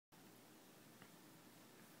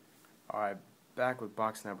Alright, back with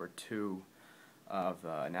box number 2 of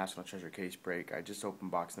National Treasure Case Break. I just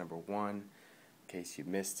opened box number 1. In case you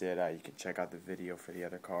missed it, you can check out the video for the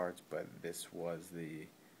other cards, but this was the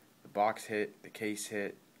box hit, the case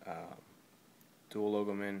hit, dual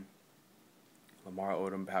logoman, Lamar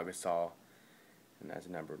Odom, Pau Gasol, and that's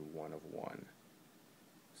numbered 1 of 1.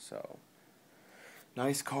 So,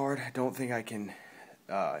 nice card. I don't think I can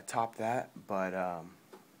top that, but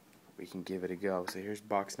we can give it a go. So here's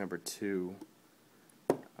box number 2.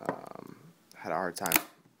 Had a hard time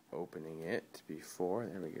opening it before.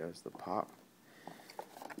 There we go, it's the pop.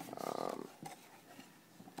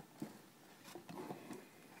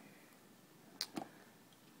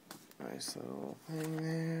 Nice little thing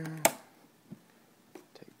there.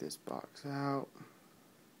 Take this box out.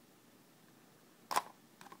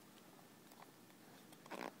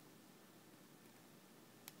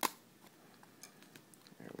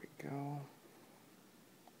 There we go.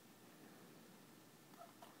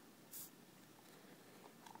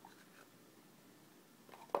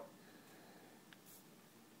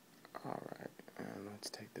 Alright, and let's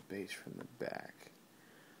take the base from the back.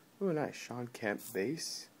 Ooh, nice. Shawn Kemp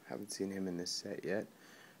base. Haven't seen him in this set yet.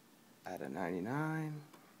 At a 99.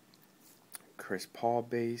 Chris Paul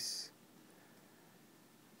base.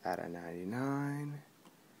 At a 99.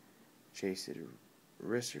 Jason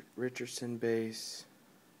Richardson base.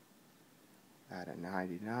 At a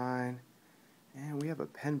 99. And we have a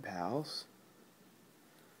pen pals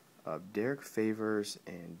of Derek Favors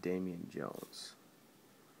and Damian Jones.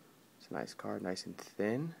 It's a nice card, nice and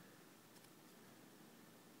thin.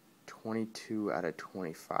 22 out of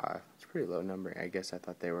 25. It's a pretty low number. I guess I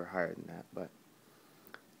thought they were higher than that, but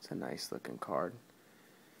it's a nice looking card.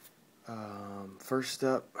 First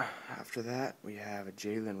up, after that, we have a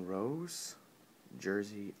Jalen Rose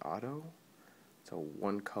jersey auto. It's a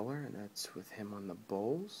one color, and that's with him on the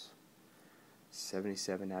Bulls.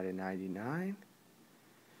 77 out of 99.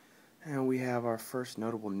 And we have our first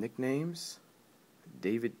notable nicknames.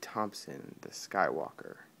 David Thompson, the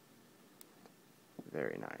Skywalker.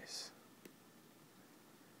 Very nice.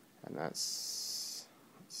 And that's,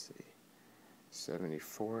 let's see,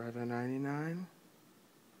 74 out of 99.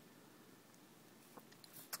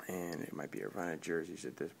 And it might be a run of jerseys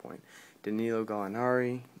at this point. Danilo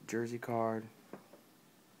Gallinari, jersey card.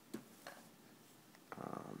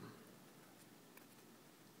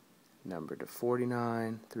 Number to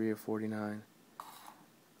 49, 3 of 49.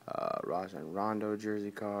 Rajon Rondo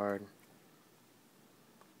jersey card.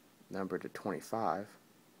 Number to 25.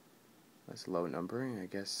 That's low numbering. I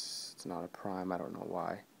guess it's not a prime. I don't know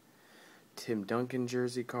why. Tim Duncan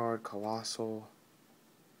jersey card, Colossal.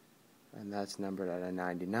 And that's numbered at a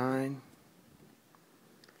 99.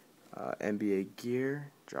 NBA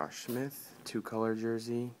gear, Josh Smith, 2-color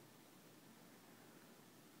jersey.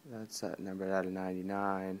 That's numbered at a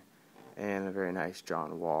 99. And a very nice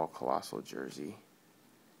John Wall Colossal jersey.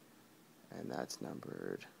 And that's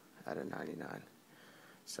numbered at a 99.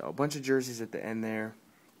 So a bunch of jerseys at the end there.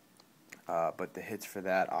 But the hits for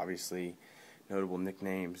that, obviously, notable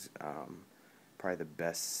nicknames. Probably the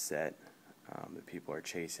best set that people are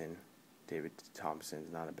chasing. David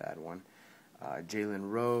Thompson's not a bad one.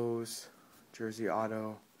 Jalen Rose, jersey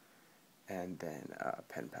auto. And then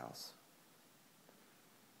pen pals.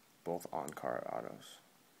 Both on-card autos.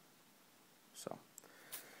 So,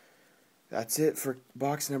 that's it for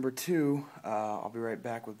box number 2. I'll be right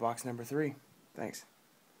back with box number 3. Thanks.